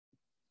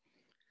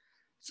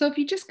So if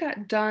you just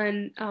got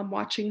done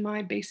watching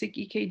my basic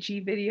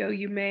EKG video,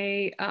 you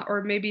may,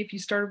 or maybe if you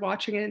started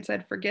watching it and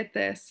said, forget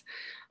this,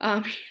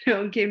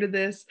 and came to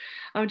this,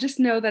 just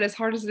know that as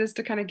hard as it is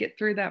to kind of get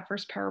through that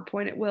first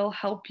PowerPoint, it will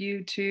help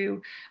you to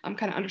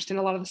kind of understand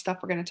a lot of the stuff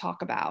we're going to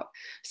talk about.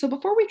 So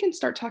before we can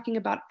start talking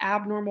about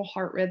abnormal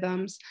heart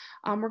rhythms,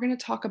 we're going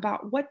to talk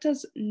about what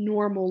does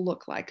normal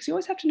look like? Because you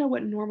always have to know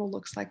what normal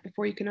looks like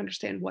before you can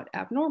understand what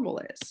abnormal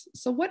is.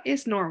 So what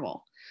is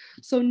normal?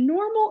 So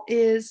normal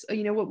is,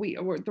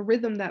 or the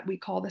rhythm that we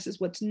call this is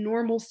what's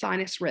normal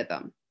sinus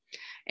rhythm.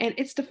 And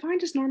it's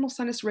defined as normal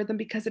sinus rhythm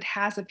because it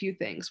has a few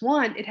things.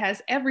 One, it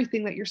has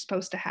everything that you're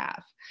supposed to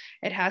have.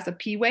 It has a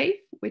P wave,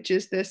 which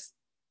is this,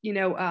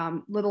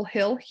 little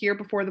hill here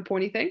before the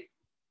pointy thing.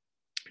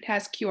 It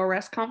has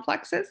QRS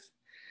complexes,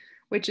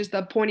 which is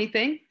the pointy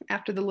thing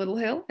after the little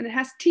hill. And it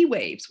has T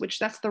waves, which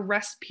that's the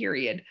rest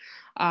period.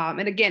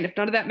 And again, if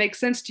none of that makes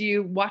sense to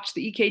you, watch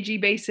the EKG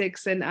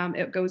basics and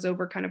it goes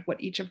over kind of what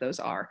each of those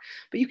are.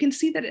 But you can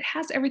see that it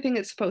has everything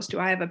it's supposed to.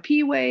 I have a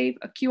P wave,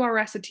 a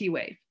QRS, a T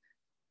wave.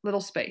 Little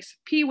space,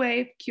 P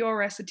wave,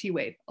 QRS, a T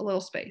wave, a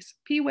little space,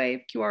 P wave,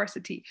 QRS, a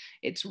T.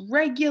 It's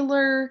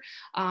regular,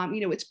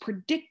 it's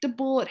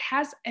predictable. It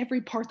has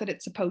every part that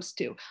it's supposed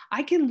to.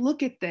 I can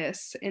look at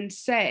this and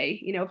say,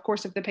 of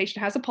course, if the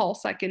patient has a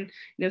pulse, I can,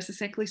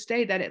 succinctly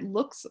say that it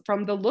looks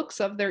from the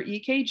looks of their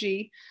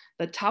EKG,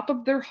 the top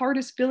of their heart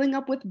is filling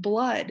up with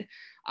blood.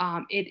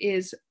 It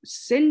is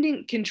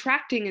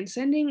contracting and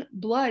sending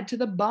blood to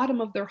the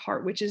bottom of their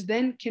heart, which is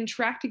then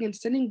contracting and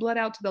sending blood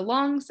out to the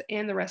lungs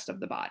and the rest of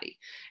the body.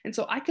 And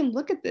so I can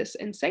look at this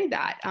and say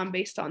that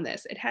based on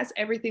this, it has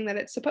everything that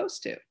it's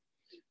supposed to.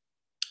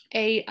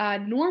 A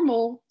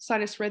normal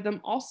sinus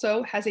rhythm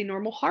also has a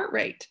normal heart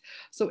rate.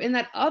 So in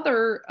that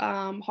other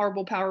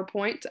horrible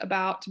PowerPoint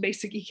about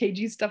basic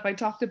EKG stuff, I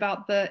talked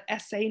about the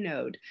SA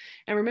node.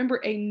 And remember,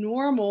 a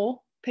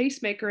normal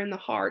pacemaker in the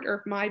heart, or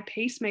if my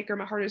pacemaker,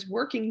 my heart is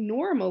working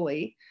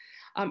normally,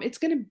 it's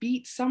going to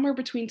beat somewhere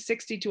between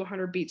 60 to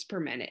 100 beats per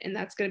minute. And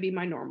that's going to be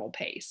my normal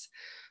pace.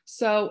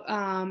 So,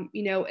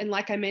 and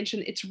like I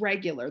mentioned, it's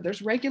regular.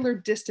 There's regular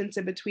distance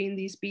in between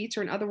these beats,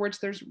 or in other words,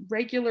 there's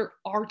regular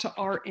R to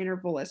R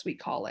interval, as we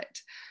call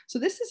it. So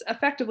this is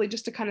effectively,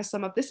 just to kind of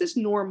sum up, this is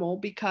normal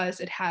because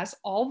it has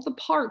all the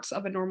parts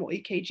of a normal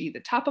EKG.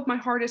 The top of my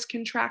heart is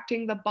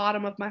contracting, the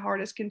bottom of my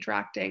heart is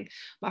contracting,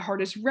 my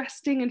heart is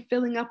resting and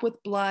filling up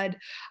with blood.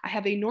 I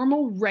have a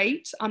normal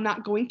rate. I'm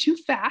not going too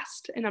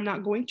fast and I'm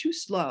not going too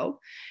slow.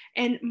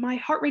 And my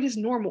heart rate is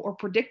normal or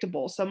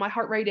predictable. So my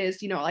heart rate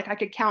is, like I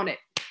could count it.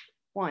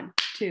 1,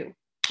 2,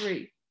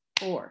 3,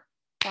 4,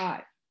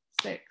 5,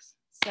 6,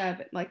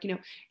 7.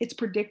 It's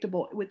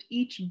predictable. With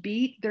each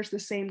beat, there's the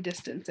same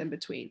distance in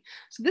between.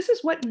 So this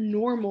is what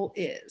normal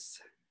is.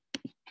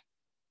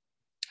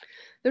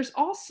 There's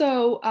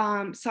also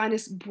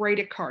sinus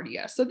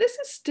bradycardia. So this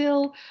is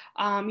still,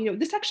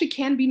 this actually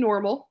can be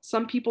normal.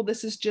 Some people,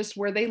 this is just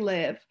where they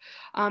live.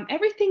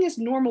 Everything is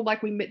normal,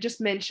 like we just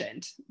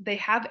mentioned. They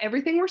have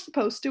everything we're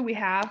supposed to. We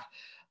have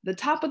the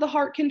top of the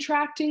heart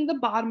contracting, the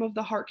bottom of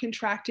the heart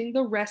contracting,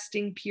 the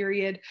resting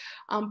period.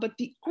 But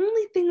the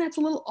only thing that's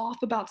a little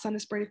off about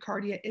sinus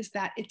bradycardia is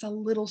that it's a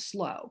little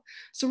slow.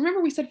 So remember,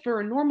 we said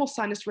for a normal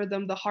sinus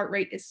rhythm, the heart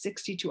rate is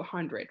 60 to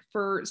 100.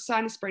 For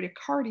sinus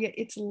bradycardia,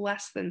 it's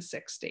less than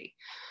 60.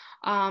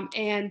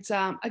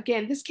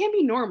 Again, this can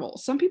be normal.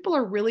 Some people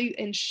are really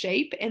in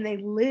shape and they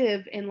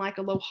live in like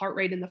a low heart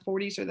rate in the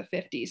 40s or the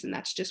 50s, and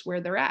that's just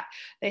where they're at.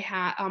 They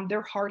have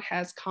their heart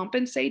has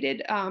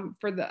compensated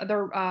for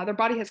their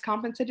body has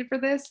compensated for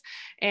this,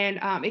 and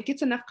it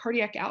gets enough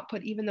cardiac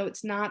output even though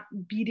it's not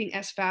beating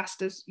as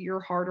fast as your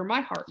heart or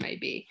my heart may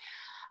be.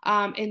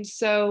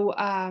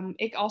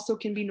 It also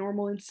can be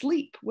normal in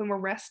sleep. When we're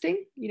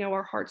resting,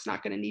 our heart's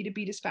not going to need to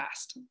beat as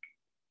fast.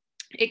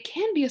 It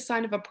can be a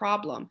sign of a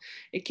problem.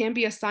 It can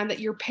be a sign that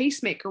your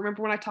pacemaker,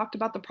 remember when I talked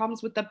about the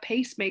problems with the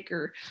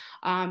pacemaker,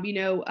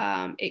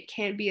 it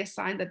can be a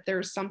sign that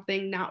there's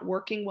something not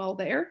working well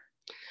there.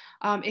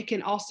 It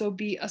can also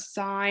be a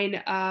sign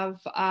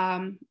of,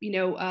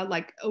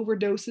 like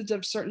overdoses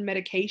of certain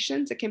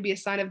medications. It can be a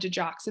sign of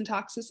digoxin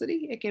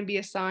toxicity. It can be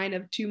a sign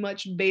of too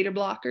much beta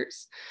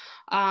blockers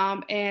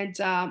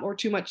or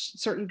too much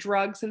certain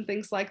drugs and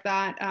things like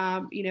that.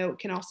 It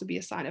can also be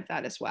a sign of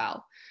that as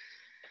well.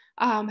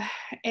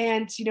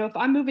 If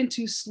I'm moving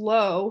too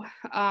slow,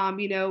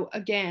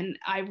 again,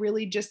 I'm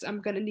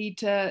going to need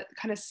to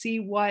kind of see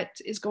what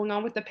is going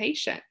on with the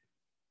patient.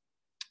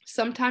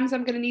 Sometimes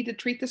I'm going to need to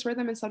treat this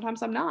rhythm and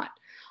sometimes I'm not.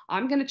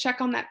 I'm going to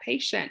check on that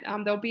patient.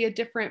 There'll be a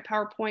different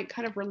PowerPoint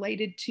kind of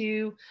related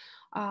to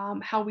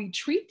how we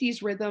treat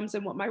these rhythms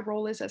and what my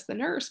role is as the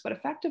nurse. But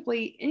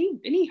effectively,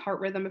 any heart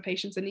rhythm of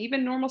patients, and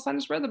even normal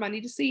sinus rhythm, I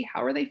need to see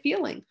how are they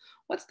feeling?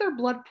 What's their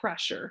blood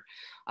pressure?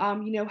 How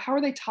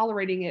are they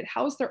tolerating it?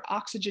 How is their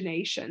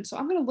oxygenation? So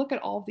I'm going to look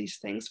at all of these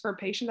things for a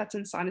patient that's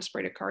in sinus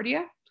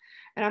bradycardia.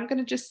 And I'm going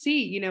to just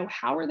see,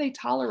 how are they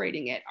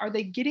tolerating it? Are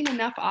they getting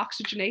enough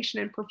oxygenation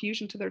and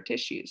perfusion to their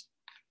tissues?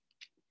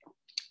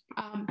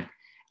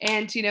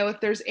 And, if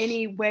there's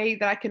any way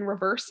that I can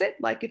reverse it,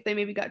 like if they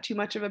maybe got too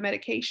much of a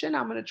medication,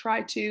 I'm going to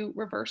try to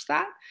reverse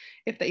that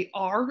if they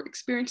are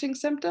experiencing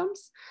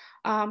symptoms.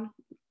 Um,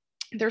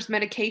 there's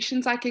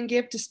medications I can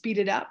give to speed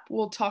it up.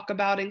 We'll talk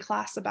about in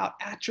class about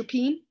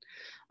atropine,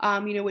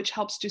 which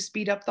helps to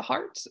speed up the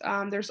heart.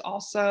 There's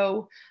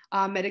also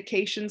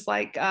medications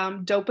like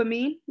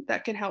dopamine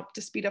that can help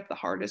to speed up the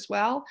heart as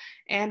well.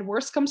 And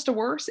worst comes to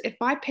worst, if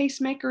my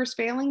pacemaker is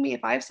failing me,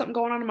 if I have something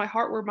going on in my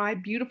heart where my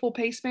beautiful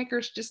pacemaker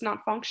is just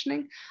not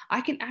functioning,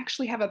 I can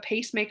actually have a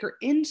pacemaker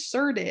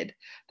inserted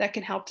that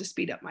can help to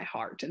speed up my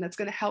heart. And that's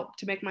going to help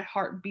to make my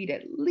heart beat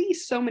at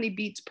least so many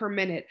beats per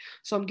minute,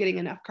 so I'm getting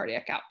enough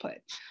cardiac output.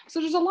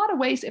 So there's a lot of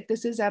ways, if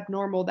this is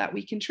abnormal, that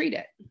we can treat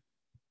it.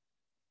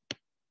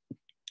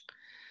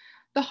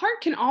 The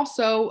heart can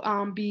also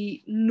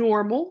be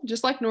normal,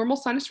 just like normal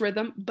sinus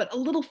rhythm, but a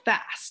little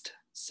fast.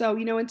 So,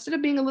 instead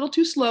of being a little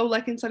too slow,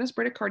 like in sinus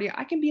bradycardia,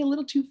 I can be a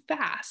little too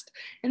fast.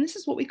 And this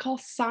is what we call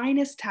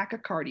sinus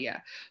tachycardia.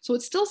 So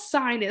it's still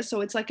sinus.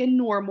 So it's like a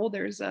normal.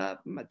 There's the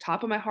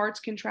top of my heart's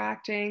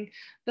contracting,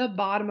 the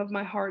bottom of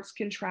my heart's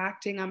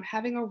contracting. I'm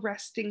having a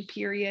resting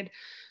period,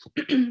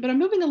 but I'm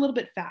moving a little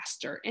bit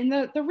faster. And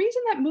the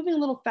reason that moving a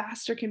little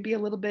faster can be a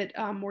little bit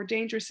more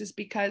dangerous is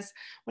because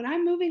when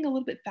I'm moving a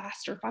little bit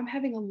faster, if I'm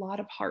having a lot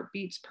of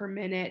heartbeats per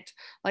minute,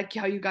 like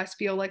how you guys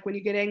feel like when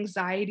you get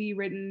anxiety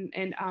ridden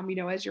and,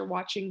 as you're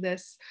watching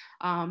this,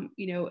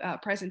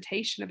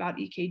 presentation about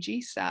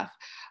EKG stuff,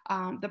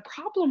 the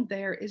problem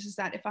there is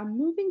that if I'm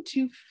moving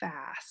too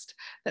fast,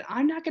 that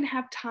I'm not going to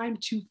have time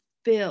to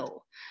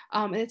fill.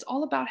 And it's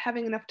all about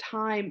having enough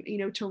time,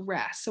 to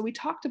rest. So we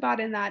talked about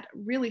in that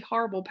really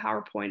horrible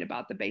PowerPoint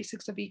about the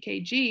basics of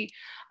EKG,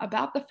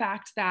 about the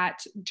fact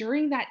that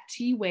during that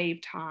T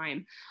wave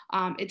time,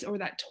 or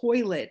that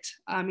toilet,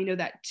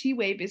 that T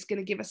wave is going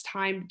to give us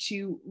time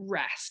to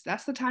rest.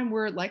 That's the time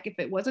where, like, if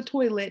it was a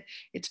toilet,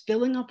 it's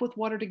filling up with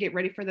water to get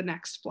ready for the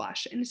next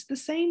flush. And it's the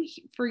same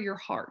for your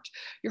heart.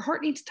 Your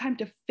heart needs time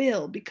to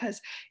fill,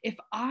 because if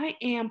I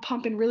am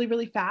pumping really,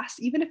 really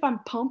fast, even if I'm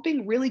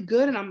pumping really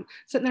good and I'm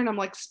sitting there and I'm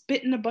like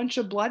spitting a bunch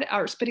of blood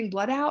or spitting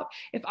blood out,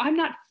 if I'm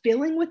not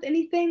filling with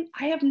anything,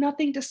 I have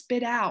nothing to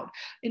spit out.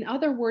 In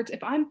other words,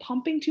 if I'm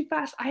pumping too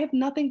fast, I have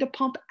nothing to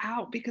pump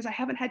out because I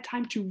haven't had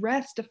time to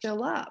rest to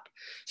fill up.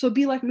 So it'd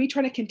be like me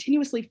trying to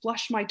continuously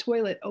flush my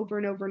toilet over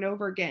and over and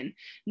over again.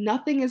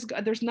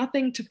 There's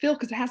nothing to fill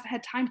because it hasn't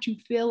had time to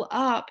fill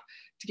up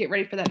to get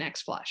ready for that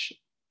next flush.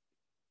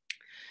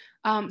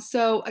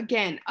 So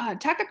again,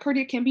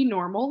 tachycardia can be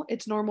normal.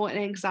 It's normal in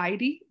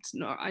anxiety. It's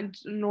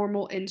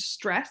normal in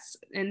stress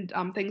and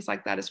things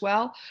like that as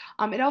well.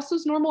 It also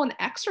is normal in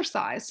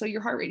exercise. So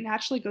your heart rate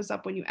naturally goes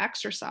up when you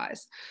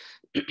exercise.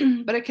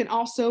 But it can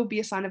also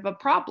be a sign of a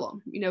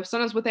problem.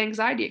 Sometimes with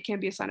anxiety, it can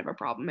be a sign of a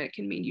problem. It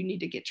can mean you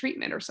need to get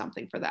treatment or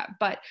something for that.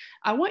 But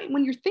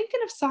when you're thinking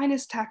of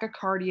sinus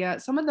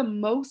tachycardia, some of the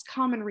most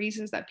common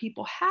reasons that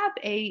people have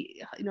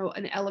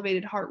an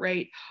elevated heart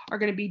rate are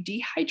going to be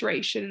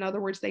dehydration. In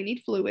other words, they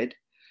need fluid.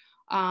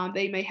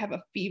 They may have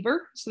a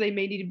fever, so they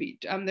may need to be,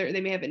 they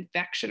may have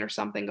infection or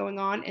something going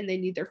on, and they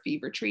need their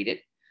fever treated.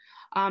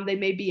 They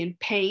may be in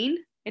pain,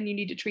 and you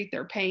need to treat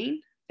their pain.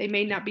 They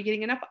may not be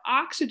getting enough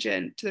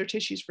oxygen to their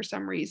tissues for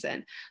some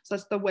reason. So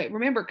that's the way.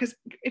 Remember, because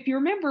if you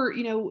remember,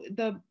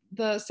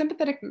 the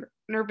sympathetic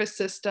nervous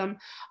system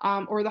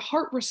or the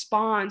heart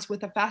responds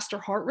with a faster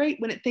heart rate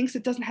when it thinks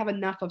it doesn't have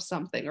enough of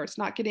something or it's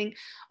not getting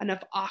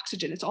enough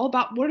oxygen. It's all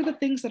about what are the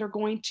things that are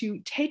going to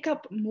take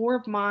up more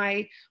of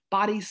my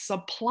body's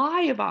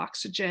supply of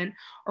oxygen,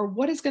 or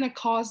what is going to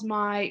cause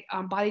my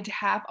body to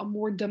have a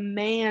more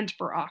demand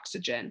for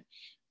oxygen.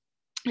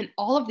 And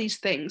all of these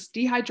things,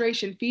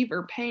 dehydration,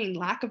 fever, pain,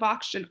 lack of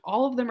oxygen,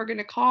 all of them are going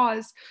to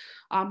cause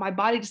my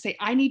body to say,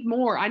 I need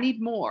more, I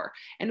need more.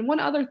 And one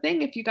other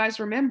thing, if you guys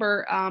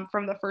remember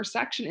from the first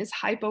section, is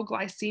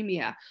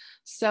hypoglycemia.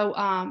 So,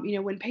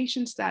 when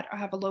patients that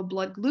have a low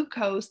blood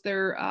glucose,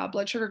 their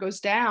blood sugar goes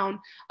down,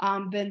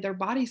 then their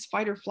body's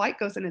fight or flight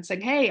goes in and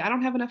saying, hey, I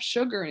don't have enough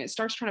sugar. And it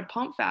starts trying to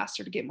pump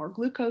faster to get more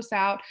glucose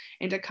out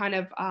and to kind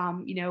of,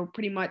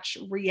 pretty much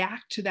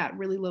react to that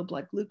really low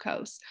blood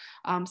glucose.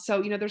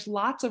 So, there's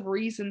lots of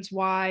reasons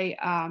why,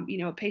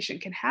 a patient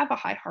can have a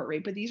high heart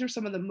rate, but these are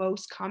some of the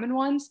most common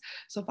ones.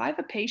 So if I have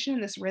a patient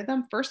in this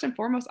rhythm, first and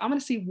foremost, I'm going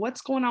to see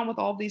what's going on with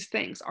all these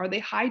things. Are they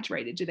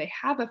hydrated? Do they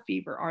have a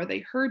fever? Are they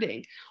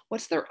hurting?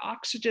 What's their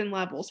oxygen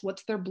levels?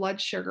 What's their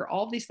blood sugar?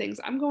 All of these things.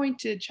 I'm going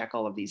to check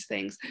all of these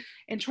things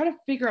and try to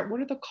figure out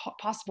what are the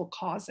possible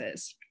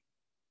causes.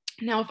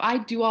 Now, if I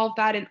do all of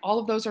that and all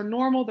of those are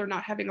normal, they're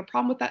not having a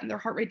problem with that and their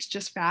heart rate's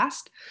just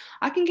fast,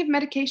 I can give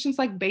medications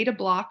like beta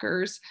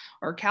blockers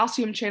or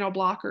calcium channel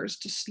blockers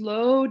to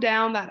slow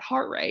down that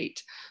heart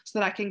rate so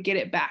that I can get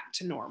it back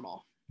to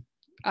normal,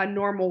 a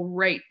normal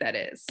rate, that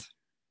is.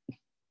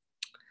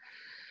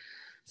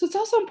 So it's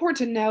also important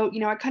to note,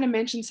 I kind of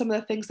mentioned some of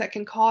the things that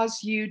can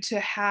cause you to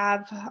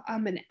have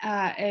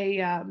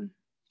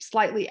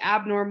slightly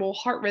abnormal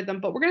heart rhythm,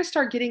 but we're going to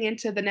start getting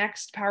into the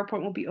next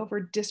PowerPoint will be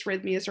over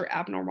dysrhythmias or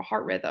abnormal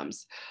heart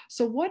rhythms.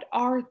 So what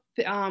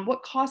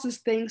causes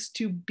things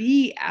to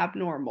be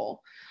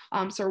abnormal?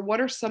 So what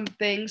are some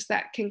things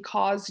that can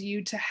cause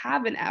you to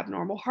have an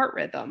abnormal heart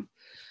rhythm?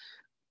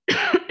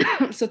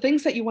 So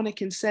things that you want to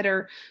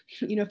consider,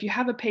 if you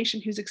have a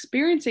patient who's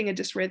experiencing a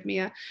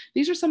dysrhythmia,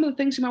 these are some of the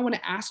things you might want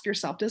to ask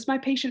yourself. Does my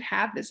patient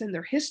have this in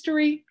their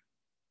history?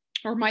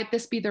 Or might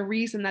this be the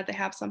reason that they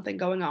have something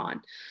going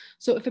on?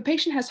 So, if a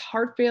patient has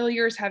heart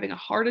failure, is having a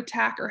heart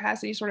attack, or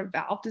has any sort of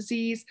valve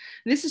disease,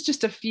 this is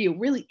just a few.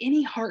 Really,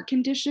 any heart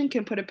condition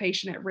can put a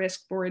patient at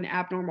risk for an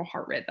abnormal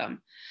heart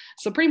rhythm.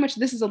 So, pretty much,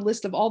 this is a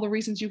list of all the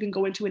reasons you can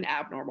go into an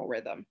abnormal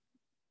rhythm.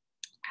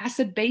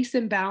 Acid base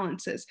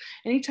imbalances.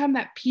 Anytime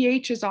that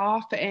pH is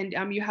off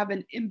and you have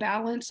an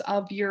imbalance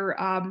of your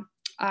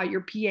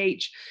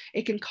pH,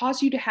 it can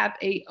cause you to have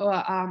a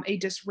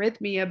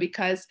dysrhythmia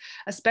because,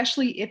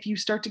 especially if you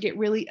start to get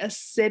really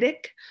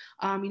acidic,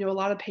 a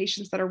lot of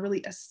patients that are really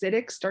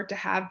acidic start to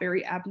have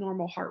very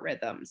abnormal heart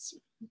rhythms.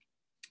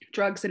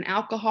 Drugs and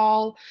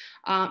alcohol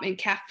and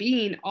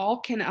caffeine all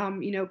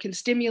can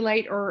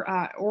stimulate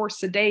or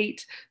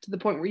sedate to the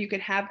point where you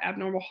can have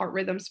abnormal heart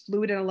rhythms,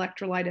 fluid and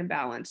electrolyte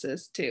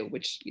imbalances too,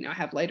 which I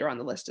have later on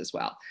the list as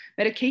well.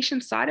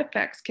 Medication side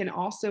effects can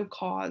also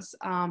cause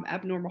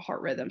abnormal heart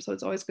rhythms, so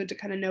it's always good to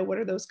kind of know what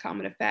are those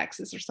common effects.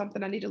 Is there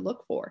something I need to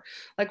look for?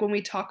 Like when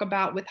we talk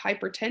about with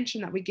hypertension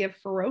that we give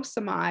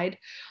furosemide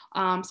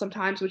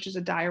sometimes, which is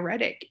a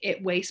diuretic,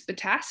 it wastes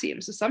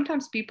potassium. So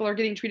sometimes people are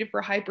getting treated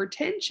for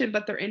hypertension,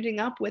 but they're ending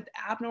up with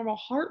abnormal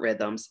heart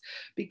rhythms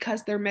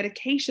because their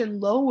medication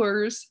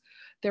lowers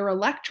their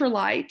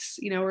electrolytes,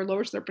 or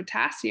lowers their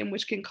potassium,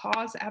 which can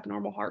cause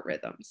abnormal heart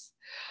rhythms.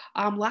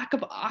 Lack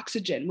of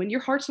oxygen. When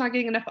your heart's not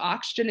getting enough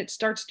oxygen, it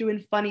starts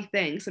doing funny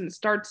things and it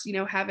starts,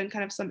 having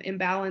kind of some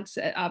imbalance,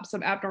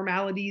 some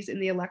abnormalities in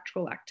the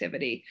electrical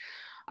activity.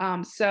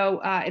 And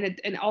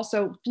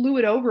also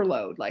fluid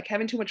overload, like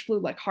having too much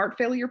fluid, like heart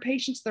failure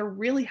patients, they're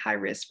really high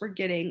risk for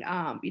getting,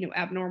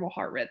 abnormal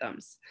heart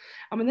rhythms.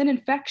 And then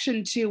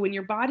infection too, when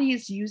your body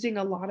is using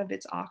a lot of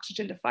its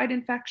oxygen to fight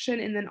infection,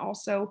 and then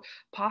also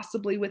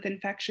possibly with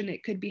infection,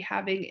 it could be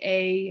having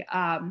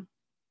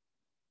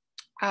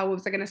what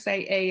was I going to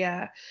say?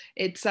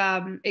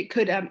 It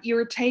could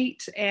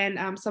irritate,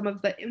 and some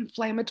of the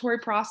inflammatory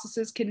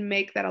processes can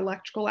make that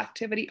electrical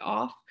activity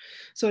off.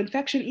 So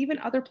infection, even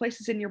other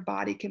places in your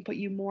body, can put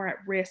you more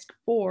at risk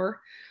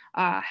for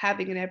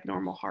having an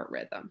abnormal heart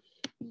rhythm.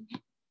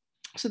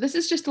 So this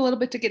is just a little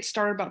bit to get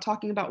started about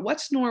talking about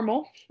what's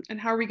normal and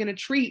how are we going to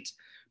treat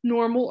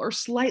normal or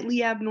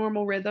slightly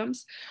abnormal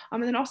rhythms.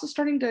 And then also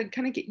starting to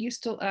kind of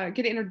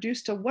get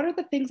introduced to what are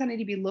the things I need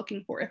to be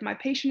looking for. If my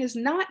patient is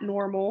not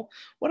normal,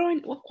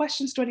 what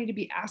questions do I need to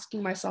be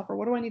asking myself, or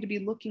what do I need to be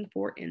looking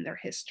for in their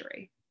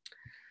history?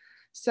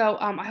 So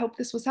I hope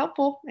this was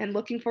helpful and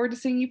looking forward to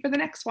seeing you for the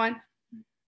next one.